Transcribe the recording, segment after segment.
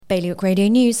Bailiwick Radio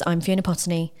News, I'm Fiona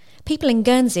Potney. People in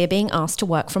Guernsey are being asked to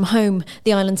work from home.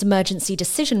 The island's Emergency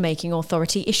Decision-Making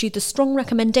Authority issued the strong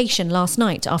recommendation last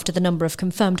night after the number of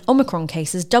confirmed Omicron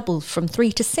cases doubled from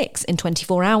 3 to 6 in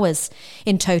 24 hours.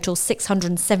 In total,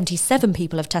 677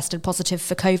 people have tested positive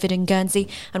for COVID in Guernsey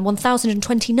and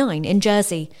 1,029 in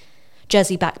Jersey.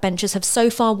 Jersey backbenchers have so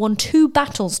far won 2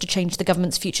 battles to change the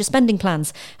government's future spending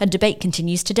plans, and debate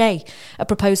continues today. A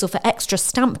proposal for extra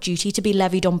stamp duty to be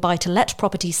levied on buy-to-let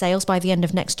property sales by the end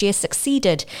of next year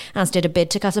succeeded, as did a bid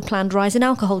to cut a planned rise in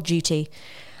alcohol duty.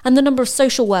 And the number of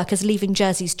social workers leaving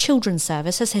Jersey's children's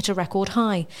service has hit a record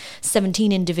high.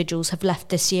 17 individuals have left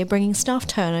this year, bringing staff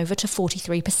turnover to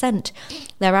 43%.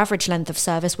 Their average length of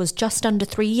service was just under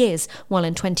 3 years, while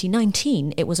in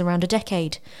 2019 it was around a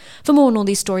decade. For more on all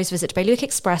these stories, visit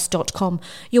bailiwickexpress.com.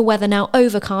 Your weather now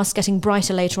overcast, getting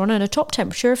brighter later on, and a top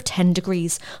temperature of 10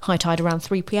 degrees. High tide around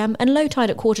 3 p.m. and low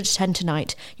tide at 9:45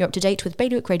 tonight. You're up to date with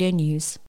Bailiwick Radio News.